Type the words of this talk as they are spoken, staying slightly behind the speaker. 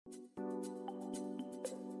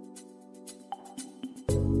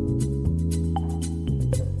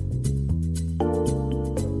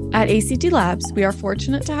At ACT Labs, we are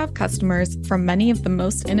fortunate to have customers from many of the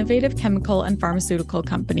most innovative chemical and pharmaceutical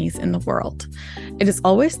companies in the world. It is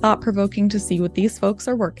always thought-provoking to see what these folks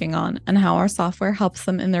are working on and how our software helps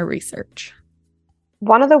them in their research.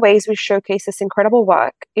 One of the ways we showcase this incredible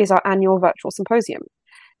work is our annual virtual symposium.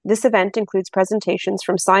 This event includes presentations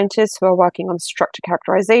from scientists who are working on structure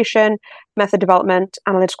characterization, method development,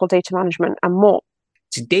 analytical data management, and more.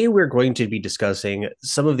 Today, we're going to be discussing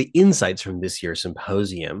some of the insights from this year's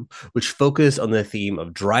symposium, which focus on the theme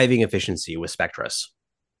of driving efficiency with Spectrus.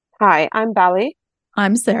 Hi, I'm Bally.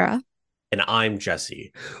 I'm Sarah. And I'm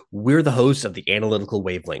Jesse. We're the hosts of The Analytical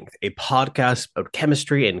Wavelength, a podcast about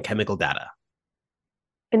chemistry and chemical data.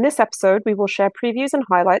 In this episode, we will share previews and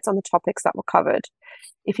highlights on the topics that were covered.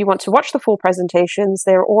 If you want to watch the full presentations,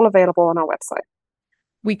 they are all available on our website.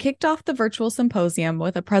 We kicked off the virtual symposium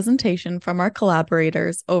with a presentation from our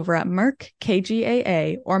collaborators over at Merck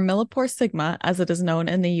KGaA, or MilliporeSigma as it is known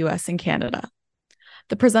in the US and Canada.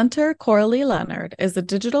 The presenter, Coralie Leonard, is a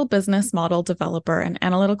digital business model developer in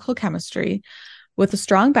analytical chemistry with a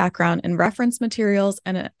strong background in reference materials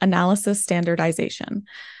and analysis standardization.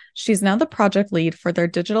 She's now the project lead for their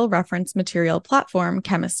digital reference material platform,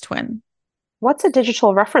 ChemistTwin. What's a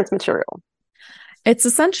digital reference material? It's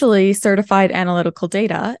essentially certified analytical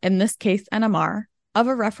data, in this case NMR, of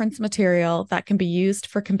a reference material that can be used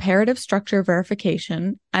for comparative structure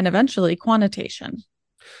verification and eventually quantitation.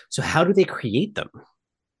 So how do they create them?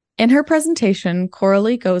 In her presentation,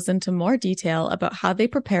 Coralie goes into more detail about how they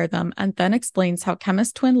prepare them and then explains how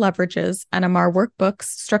ChemistTwin leverages NMR workbooks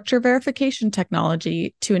structure verification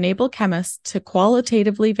technology to enable chemists to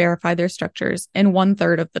qualitatively verify their structures in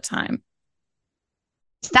 1/3 of the time.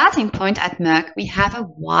 Starting point at Merck, we have a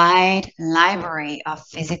wide library of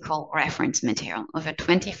physical reference material, over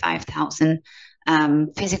 25,000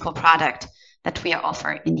 physical products that we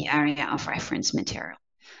offer in the area of reference material.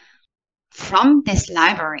 From this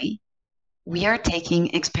library, we are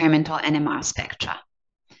taking experimental NMR spectra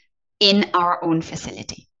in our own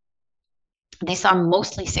facility. These are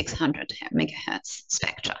mostly 600 megahertz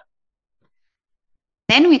spectra.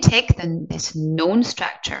 Then we take this known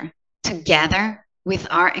structure together with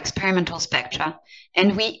our experimental spectra,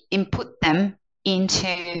 and we input them into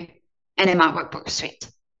NMR Workbook Suite.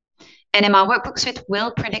 NMR Workbook Suite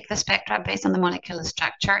will predict the spectra based on the molecular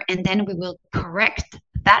structure, and then we will correct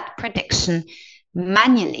that prediction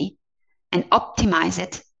manually and optimize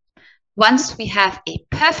it. Once we have a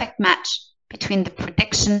perfect match between the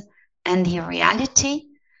prediction and the reality,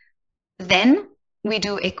 then we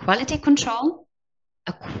do a quality control,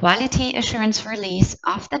 a quality assurance release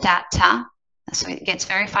of the data. So it gets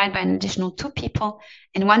verified by an additional 2 people.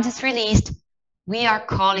 And once it's released, we are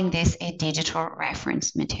calling this a digital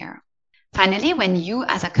reference material. Finally, when you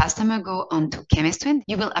as a customer go onto ChemistTwin,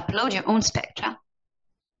 you will upload your own spectra.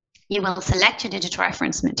 You will select your digital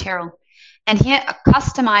reference material. And here a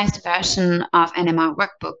customized version of NMR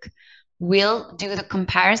Workbook will do the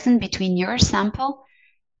comparison between your sample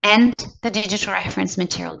and the digital reference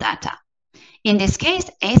material data. In this case,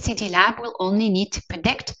 ACT Lab will only need to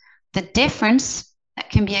predict the difference that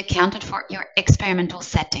can be accounted for your experimental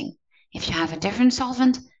setting, if you have a different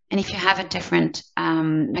solvent and if you have a different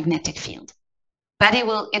magnetic field. But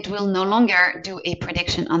it will no longer do a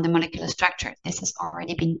prediction on the molecular structure. This has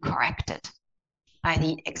already been corrected by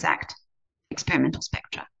the exact experimental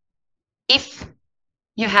spectra. If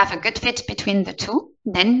you have a good fit between the two,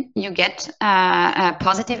 then you get a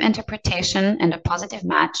positive interpretation and a positive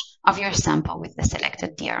match of your sample with the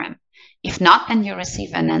selected DRM. If not, then you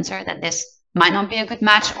receive an answer that this might not be a good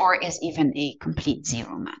match or is even a complete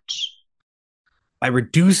zero match. By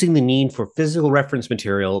reducing the need for physical reference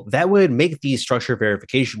material, that would make these structure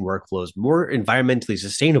verification workflows more environmentally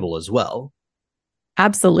sustainable as well.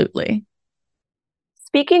 Absolutely.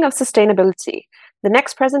 Speaking of sustainability, the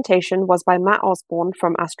next presentation was by Matt Osborne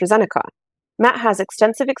from AstraZeneca. Matt has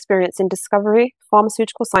extensive experience in discovery,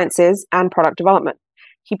 pharmaceutical sciences, and product development.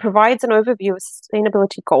 He provides an overview of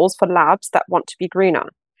sustainability goals for labs that want to be greener.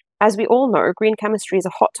 As we all know, green chemistry is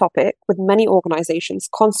a hot topic, with many organizations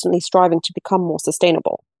constantly striving to become more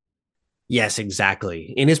sustainable. Yes,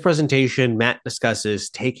 exactly. In his presentation, Matt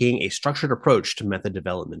discusses taking a structured approach to method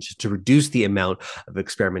development to reduce the amount of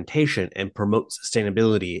experimentation and promote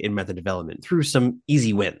sustainability in method development through some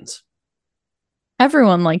easy wins.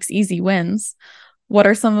 Everyone likes easy wins. What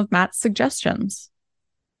are some of Matt's suggestions?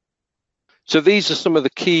 So these are some of the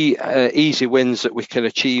key easy wins that we can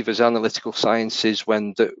achieve as analytical sciences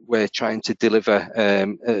when we're trying to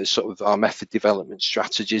deliver sort of our method development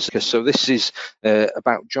strategies. So this is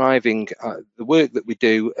about driving the work that we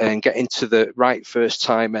do and getting to the right first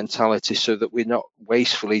time mentality so that we're not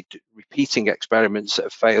wastefully repeating experiments that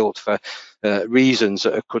have failed for reasons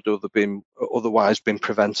that could otherwise been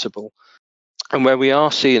preventable. And where we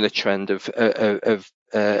are seeing a trend of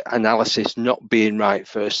analysis not being right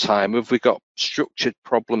first time, have we got structured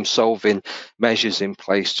problem solving measures in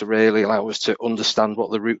place to really allow us to understand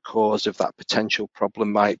what the root cause of that potential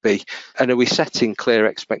problem might be? And are we setting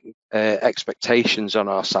clear expectations on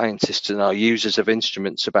our scientists and our users of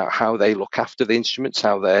instruments about how they look after the instruments,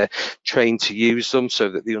 how they're trained to use them so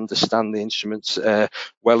that they understand the instruments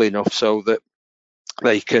well enough so that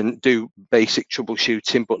they can do basic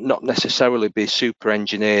troubleshooting, but not necessarily be super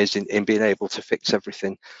engineers in being able to fix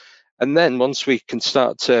everything. And then once we can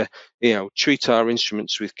start to, treat our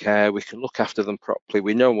instruments with care, we can look after them properly,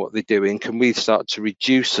 we know what they're doing, can we start to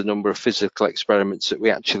reduce the number of physical experiments that we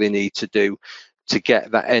actually need to do to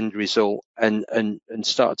get that end result and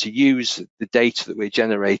start to use the data that we're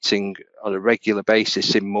generating on a regular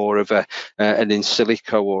basis in more of an in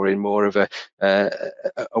silico or in more of a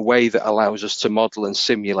way that allows us to model and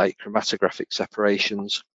simulate chromatographic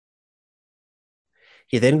separations.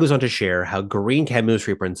 He then goes on to share how green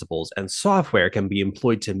chemistry principles and software can be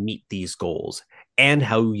employed to meet these goals, and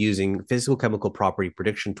how using physical chemical property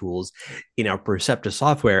prediction tools in our Percepta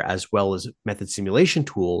software, as well as method simulation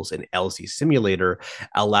tools in LC Simulator,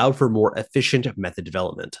 allowed for more efficient method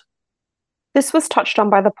development. This was touched on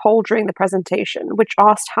by the poll during the presentation, which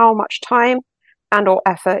asked how much time and/or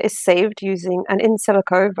effort is saved using an in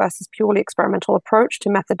silico versus purely experimental approach to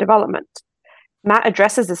method development. Matt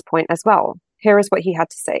addresses this point as well. Here is what he had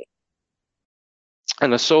to say.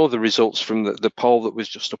 And I saw the results from the poll that was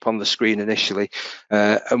just up on the screen initially.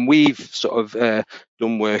 And we've sort of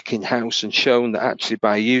done work in-house and shown that actually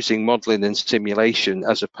by using modeling and simulation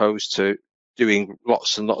as opposed to doing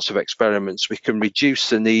lots and lots of experiments, we can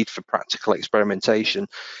reduce the need for practical experimentation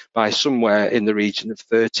by somewhere in the region of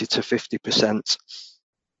 30 to 50%.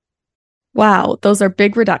 Wow, those are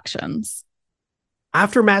big reductions.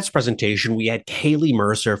 After Matt's presentation, we had Kaylee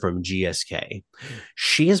Mercer from GSK.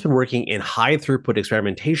 She has been working in high throughput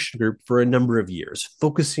experimentation group for a number of years,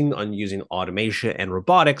 focusing on using automation and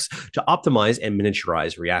robotics to optimize and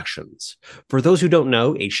miniaturize reactions. For those who don't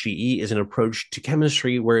know, HTE is an approach to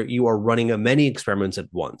chemistry where you are running many experiments at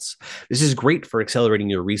once. This is great for accelerating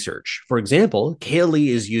your research. For example, Kaylee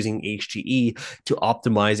is using HTE to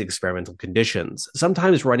optimize experimental conditions,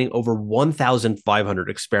 sometimes running over 1,500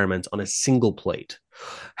 experiments on a single plate.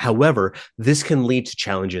 However, this can lead to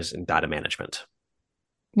challenges in data management.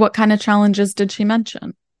 What kind of challenges did she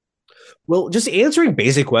mention? Well, just answering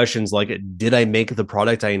basic questions like, did I make the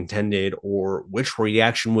product I intended, or which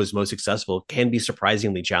reaction was most successful, can be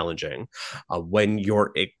surprisingly challenging. When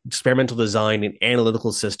your experimental design and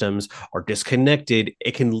analytical systems are disconnected,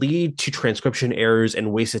 it can lead to transcription errors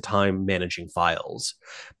and wasted time managing files.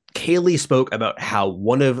 Kaylee spoke about how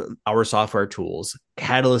one of our software tools,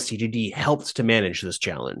 Catalyst DTD, helped to manage this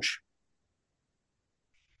challenge.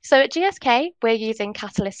 So at GSK, we're using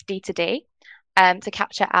Catalyst D2D to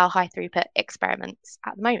capture our high throughput experiments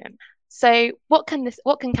at the moment. So what can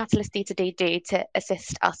Catalyst D2D do to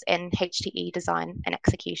assist us in HTE design and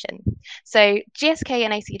execution? So GSK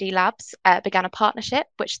and ACD Labs began a partnership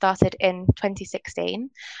which started in 2016,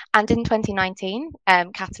 and in 2019,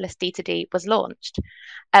 Catalyst D2D was launched.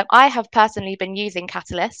 I have personally been using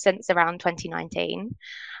Catalyst since around 2019,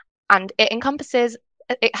 and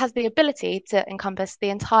it has the ability to encompass the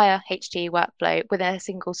entire HTE workflow within a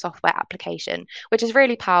single software application, which is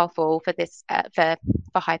really powerful for this for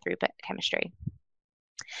high throughput chemistry.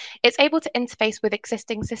 It's able to interface with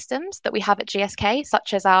existing systems that we have at GSK,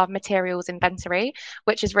 such as our materials inventory,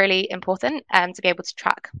 which is really important to be able to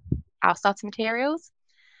track our starter materials.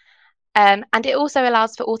 And it also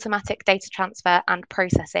allows for automatic data transfer and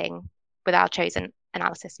processing with our chosen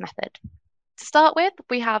analysis method. To start with,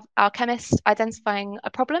 we have our chemist identifying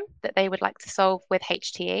a problem that they would like to solve with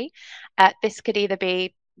HTE. This could either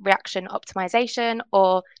be reaction optimization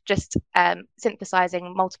or just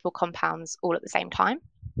synthesizing multiple compounds all at the same time.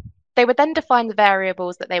 They would then define the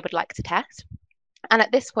variables that they would like to test. And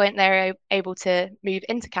at this point, they're able to move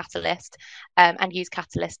into Catalyst and use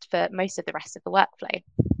Catalyst for most of the rest of the workflow.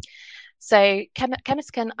 So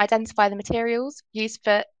chemists can identify the materials used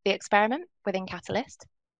for the experiment within Catalyst.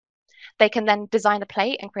 They can then design a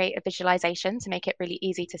plate and create a visualization to make it really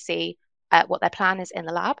easy to see what their plan is in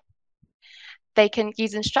the lab. They can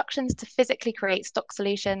use instructions to physically create stock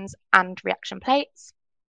solutions and reaction plates.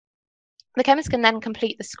 The chemist can then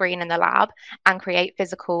complete the screen in the lab and create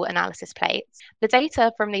physical analysis plates. The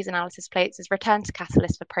data from these analysis plates is returned to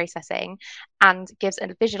Catalyst for processing and gives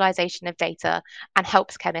a visualization of data and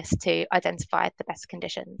helps chemists to identify the best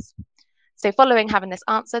conditions. So following having this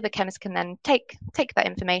answer, the chemist can then take that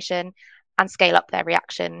information and scale up their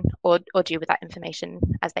reaction or do with that information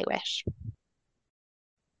as they wish.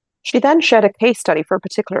 She then shared a case study for a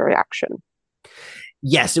particular reaction.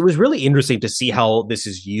 Yes, it was really interesting to see how this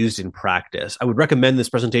is used in practice. I would recommend this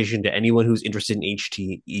presentation to anyone who's interested in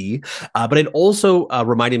HTE, but it also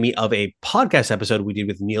reminded me of a podcast episode we did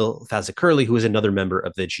with Neil Fazakerley, who is another member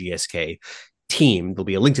of the GSK team. There'll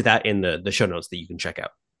be a link to that in the show notes that you can check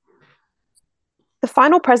out. The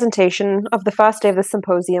final presentation of the first day of the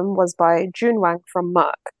symposium was by Jun Wang from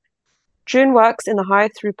Merck. Jun works in the high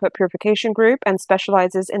throughput purification group and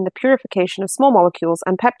specializes in the purification of small molecules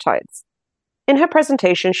and peptides. In her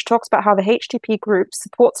presentation, she talks about how the HTP group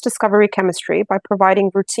supports discovery chemistry by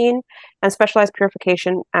providing routine and specialized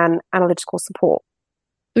purification and analytical support.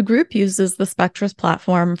 The group uses the Spectrus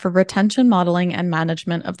platform for retention modeling and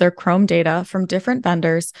management of their Chrome data from different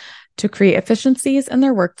vendors to create efficiencies in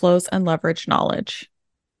their workflows and leverage knowledge.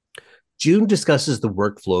 June discusses the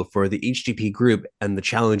workflow for the HTP group and the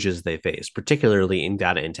challenges they face, particularly in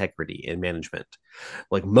data integrity and management.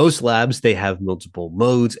 Like most labs, they have multiple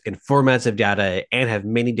modes and formats of data and have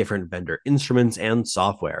many different vendor instruments and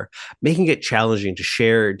software, making it challenging to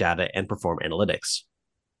share data and perform analytics.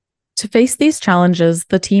 To face these challenges,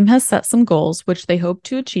 the team has set some goals which they hope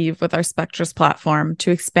to achieve with our Spectrus platform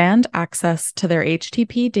to expand access to their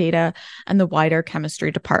HTP data and the wider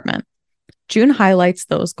chemistry department. June highlights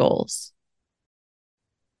those goals.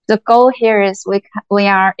 The goal here is we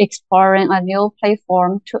are exploring a new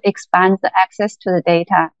platform to expand the access to the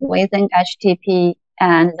data within HTP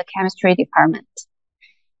and the chemistry department.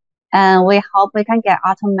 And we hope we can get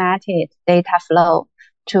automated data flow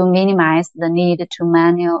to minimize the need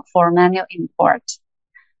for manual import.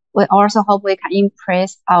 We also hope we can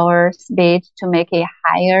increase our speed to make it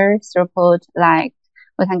higher throughput, like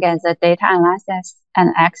we can get the data analysis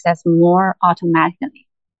and access more automatically.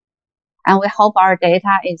 And we hope our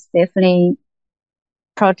data is safely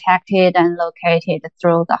protected and located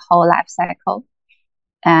through the whole life cycle.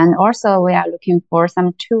 And also we are looking for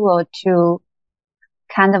some tool to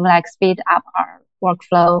kind of like speed up our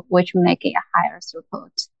workflow, which make it a higher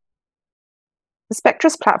throughput. The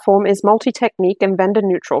Spectrus platform is multi-technique and vendor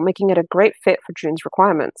neutral, making it a great fit for June's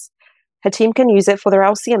requirements. Her team can use it for their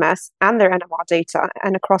LCMS and their NMR data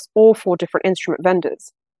and across all 4 different instrument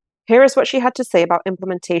vendors. Here is what she had to say about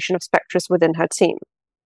implementation of Spectrus within her team.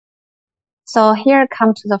 So here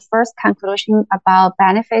comes to the first conclusion about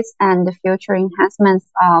benefits and the future enhancements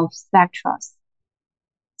of Spectrus.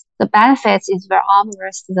 The benefits is very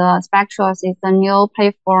obvious. The Spectrus is a new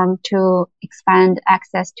platform to expand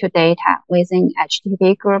access to data within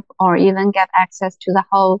HTP group or even get access to the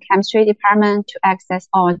whole chemistry department to access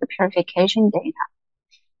all the purification data.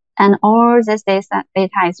 And all this data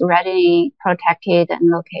is readily protected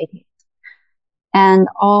and located. And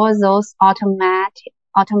all those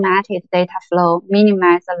automated data flow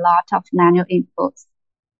minimize a lot of manual inputs.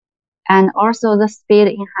 And also the speed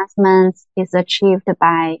enhancements is achieved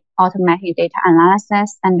by automatic data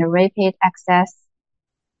analysis and rapid access.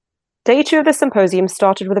 Day 2 of the symposium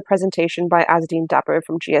started with a presentation by Azadine Dabo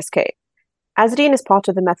from GSK. Azadine is part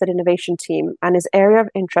of the method innovation team, and his area of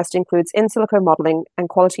interest includes in silico modeling and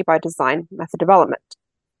quality by design method development.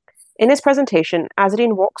 In his presentation,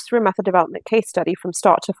 Azadine walks through a method development case study from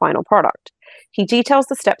start to final product. He details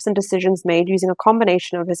the steps and decisions made using a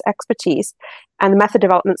combination of his expertise and the method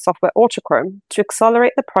development software Autochrome to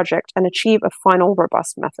accelerate the project and achieve a final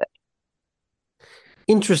robust method.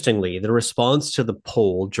 Interestingly, the response to the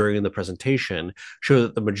poll during the presentation showed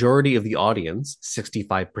that the majority of the audience,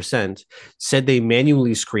 65%, said they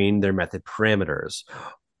manually screened their method parameters.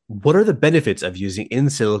 What are the benefits of using in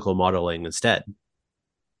silico modeling instead?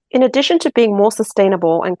 In addition to being more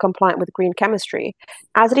sustainable and compliant with green chemistry,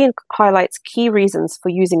 Azadine highlights key reasons for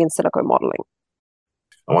using in silico modeling.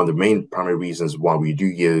 One of the main primary reasons why we do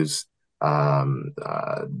use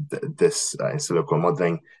this in silico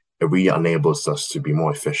modeling, it really enables us to be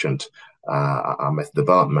more efficient our method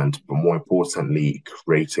development, but more importantly,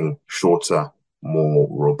 creating shorter, more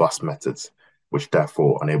robust methods, which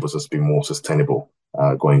therefore enables us to be more sustainable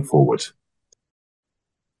going forward.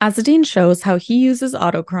 Azadine shows how he uses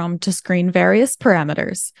Autochrome to screen various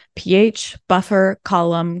parameters, pH, buffer,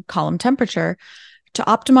 column temperature, to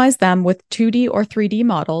optimize them with 2D or 3D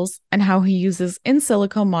models, and how he uses in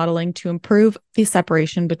silico modeling to improve the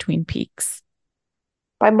separation between peaks.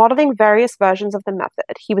 By modeling various versions of the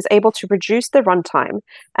method, he was able to reduce the runtime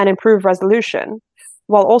and improve resolution,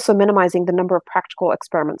 while also minimizing the number of practical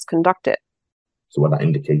experiments conducted. So what that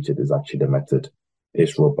indicated is actually the method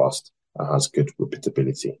is robust and has good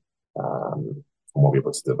repeatability, and we'll be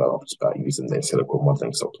able to develop using the in silico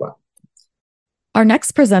modeling software. Our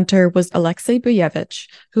next presenter was Alexey Buyevich,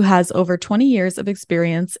 who has over 20 years of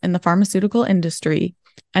experience in the pharmaceutical industry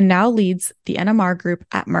and now leads the NMR group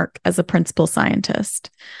at Merck as a principal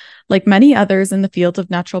scientist. Like many others in the field of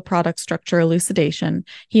natural product structure elucidation,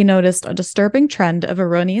 he noticed a disturbing trend of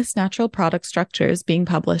erroneous natural product structures being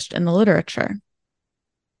published in the literature.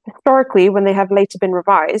 Historically, when they have later been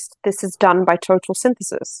revised, this is done by total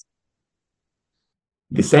synthesis.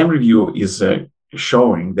 The same review is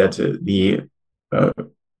showing that the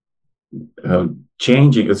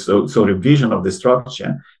changing, so revision of the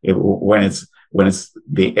structure, when it's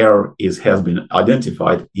the error has been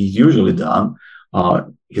identified, is usually done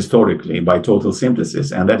historically by total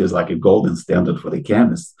synthesis, and that is like a golden standard for the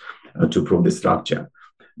chemists to prove the structure.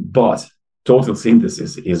 But total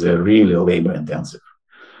synthesis is really labor intensive,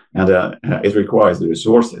 and it requires the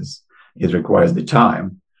resources, it requires the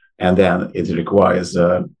time, and then it requires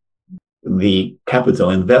the capital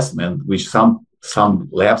investment, which some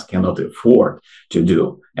labs cannot afford to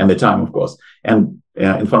do, and the time, of course. And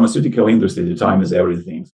in pharmaceutical industry, the time is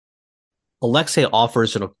everything. Alexey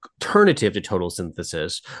offers an alternative to total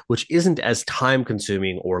synthesis, which isn't as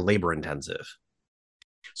time-consuming or labor-intensive.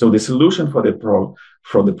 So the solution for the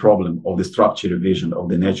problem of the structure revision of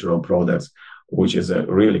the natural products, which is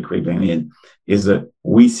really creeping in, is that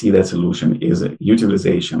we see that solution is a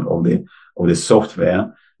utilization of the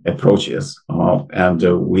software approaches, and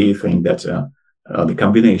we think that the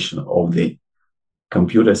combination of the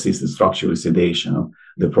computer-assisted structure elucidation,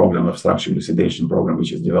 the program of structure elucidation program,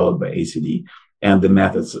 which is developed by ACD, and the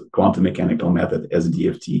methods, quantum mechanical method as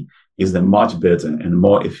DFT, is the much better and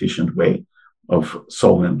more efficient way of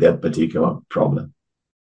solving that particular problem.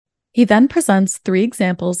 He then presents 3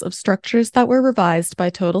 examples of structures that were revised by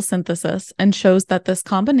total synthesis and shows that this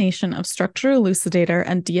combination of structure elucidator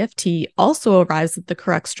and DFT also arrives at the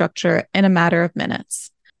correct structure in a matter of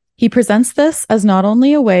minutes. He presents this as not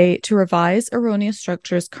only a way to revise erroneous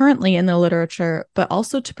structures currently in the literature, but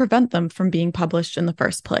also to prevent them from being published in the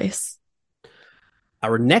first place.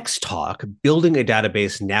 Our next talk, Building a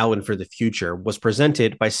Database Now and for the Future, was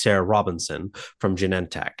presented by Sarah Robinson from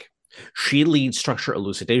Genentech. She leads structure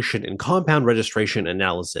elucidation and compound registration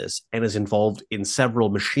analysis and is involved in several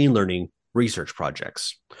machine learning research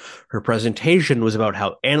projects. Her presentation was about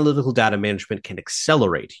how analytical data management can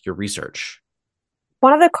accelerate your research.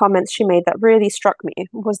 One of the comments she made that really struck me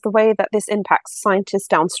was the way that this impacts scientists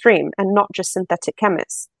downstream and not just synthetic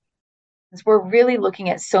chemists. We're really looking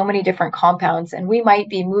at so many different compounds, and we might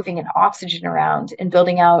be moving an oxygen around and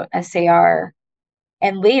building out SAR.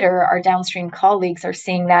 And later, our downstream colleagues are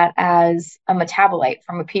seeing that as a metabolite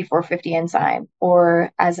from a P450 enzyme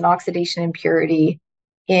or as an oxidation impurity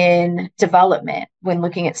in development when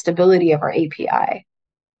looking at stability of our API.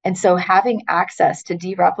 And so having access to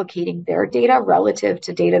dereplicating their data relative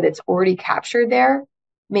to data that's already captured there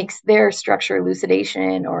makes their structure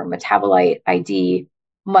elucidation or metabolite ID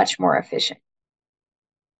much more efficient.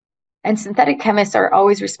 And synthetic chemists are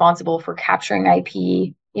always responsible for capturing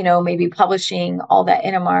IP, maybe publishing all that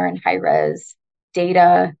NMR and high-res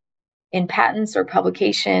data in patents or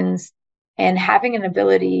publications, and having an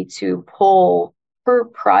ability to pull per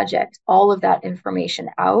project all of that information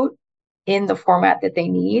out in the format that they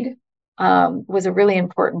need was a really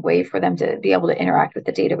important way for them to be able to interact with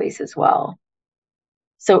the database as well.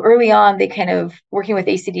 So early on, they kind of, working with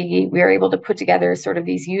ACD, we were able to put together sort of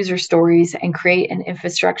these user stories and create an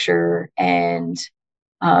infrastructure and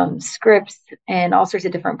scripts and all sorts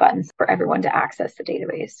of different buttons for everyone to access the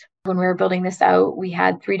database. When we were building this out, we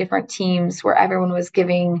had 3 different teams where everyone was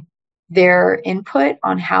giving their input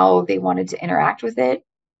on how they wanted to interact with it.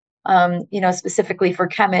 Specifically for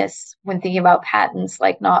chemists, when thinking about patents,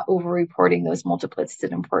 like not over-reporting those multiplets is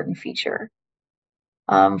an important feature.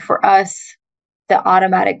 For us, the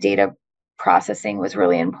automatic data processing was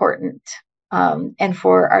really important. And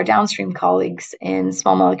for our downstream colleagues in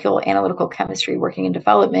small molecule analytical chemistry working in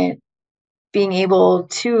development, being able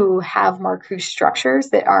to have Marcouche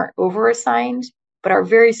structures that aren't over-assigned, but are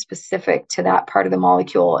very specific to that part of the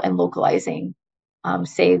molecule and localizing,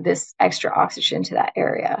 say, this extra oxygen to that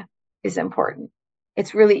area is important.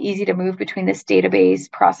 It's really easy to move between this database,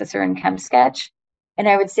 processor, and ChemSketch. And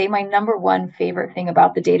I would say my number one favorite thing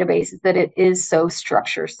about the database is that it is so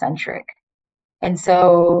structure-centric. And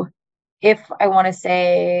so if I want to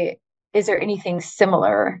say, is there anything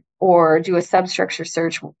similar or do a substructure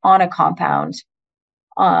search on a compound,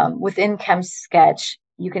 within ChemSketch,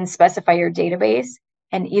 you can specify your database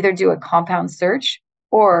and either do a compound search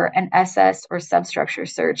or an SS or substructure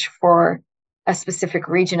search for a specific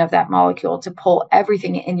region of that molecule to pull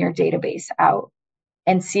everything in your database out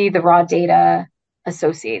and see the raw data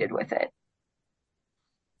associated with it.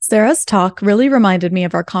 Sarah's talk really reminded me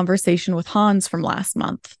of our conversation with Hans from last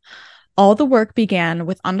month. All the work began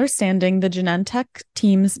with understanding the Genentech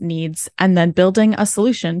team's needs and then building a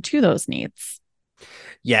solution to those needs.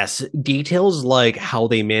 Yes, details like how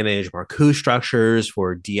they manage Marcuse structures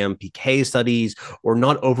for DMPK studies or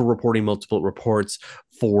not over-reporting multiple reports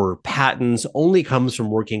for patents only comes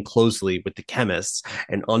from working closely with the chemists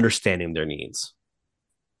and understanding their needs.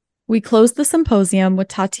 We closed the symposium with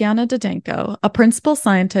Tatiana Didenko, a principal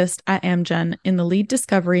scientist at Amgen in the lead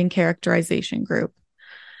discovery and characterization group.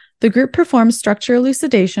 The group performs structure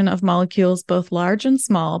elucidation of molecules both large and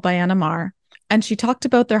small by NMR, and she talked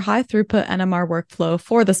about their high-throughput NMR workflow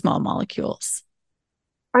for the small molecules.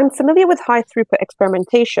 I'm familiar with high-throughput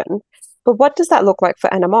experimentation, but what does that look like for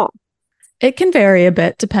NMR? It can vary a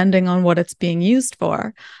bit depending on what it's being used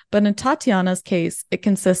for, but in Tatiana's case, it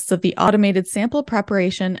consists of the automated sample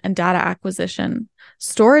preparation and data acquisition,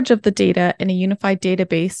 storage of the data in a unified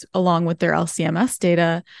database along with their LCMS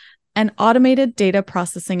data, and automated data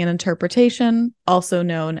processing and interpretation, also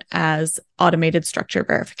known as automated structure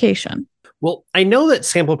verification. Well, I know that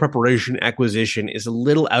sample preparation acquisition is a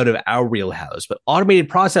little out of our wheelhouse, but automated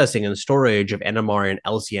processing and storage of NMR and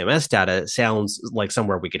LCMS data sounds like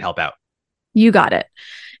somewhere we could help out. You got it.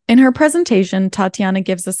 In her presentation, Tatiana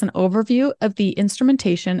gives us an overview of the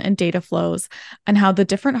instrumentation and data flows and how the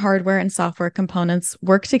different hardware and software components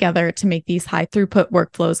work together to make these high-throughput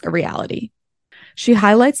workflows a reality. She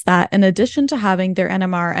highlights that in addition to having their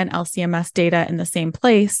NMR and LCMS data in the same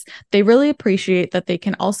place, they really appreciate that they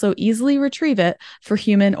can also easily retrieve it for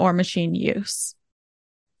human or machine use.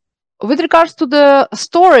 With regards to the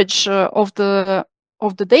storage of the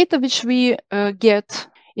data which we get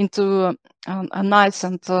into a nice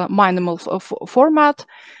and minimal format,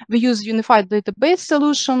 we use unified database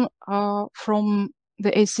solution from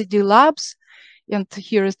the ACD labs, and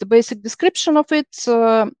here is the basic description of it.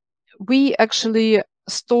 We actually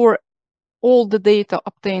store all the data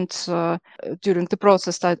obtained during the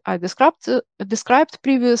process that I described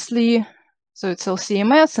previously. So it's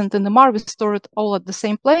LCMS and NMR. We store it all at the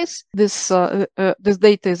same place. This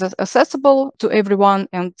data is accessible to everyone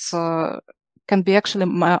and can be actually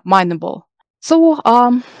mineable. So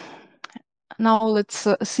now let's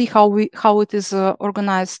see how it is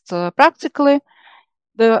organized practically.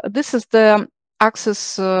 This is the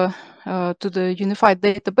access to the unified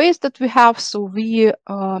database that we have. So we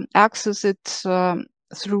access it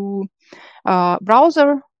through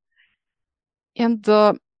browser, and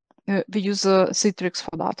we use Citrix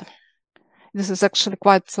for that. This is actually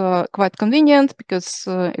quite convenient because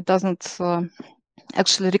it doesn't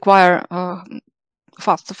actually require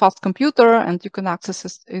fast computer, and you can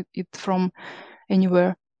access it from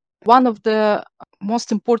anywhere. One of the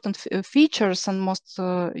most important features and most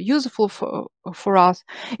useful for us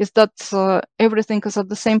is that everything is at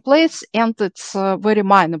the same place and it's very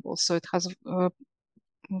mineable. So it has a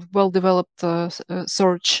well-developed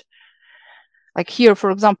search. Like here,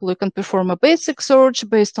 for example, you can perform a basic search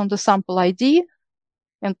based on the sample ID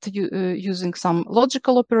and using some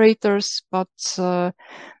logical operators, but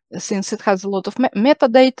since it has a lot of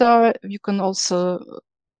metadata, you can also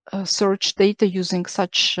search data using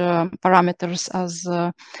such parameters as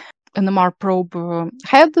NMR probe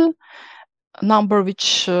head number,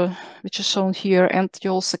 which is shown here, and you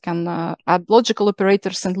also can add logical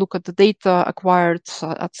operators and look at the data acquired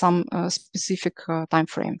at some specific time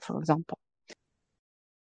frame, for example.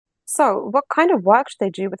 So, what kind of work do they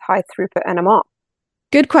do with high throughput NMR?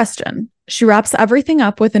 Good question. She wraps everything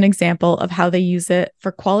up with an example of how they use it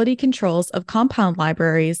for quality controls of compound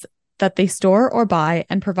libraries that they store or buy,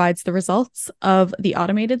 and provides the results of the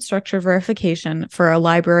automated structure verification for a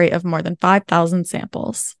library of more than 5,000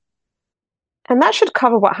 samples. And that should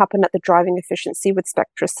cover what happened at the Driving Efficiency with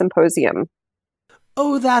Spectrus Symposium.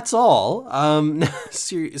 Oh, that's all.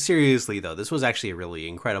 Seriously, though, this was actually a really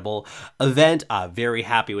incredible event. Very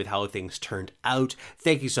happy with how things turned out.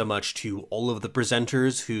 Thank you so much to all of the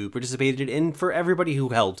presenters who participated and for everybody who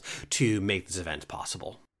helped to make this event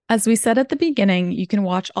possible. As we said at the beginning, you can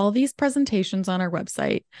watch all these presentations on our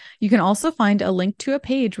website. You can also find a link to a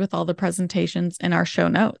page with all the presentations in our show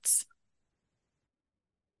notes.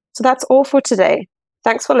 So that's all for today.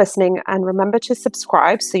 Thanks for listening, and remember to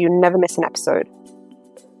subscribe so you never miss an episode.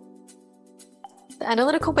 The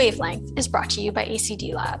Analytical Wavelength is brought to you by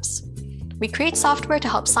ACD Labs. We create software to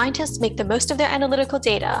help scientists make the most of their analytical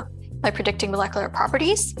data by predicting molecular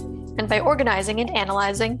properties, and by organizing and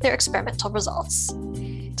analyzing their experimental results.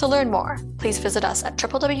 To learn more, please visit us at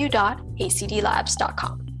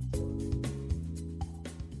www.acdlabs.com.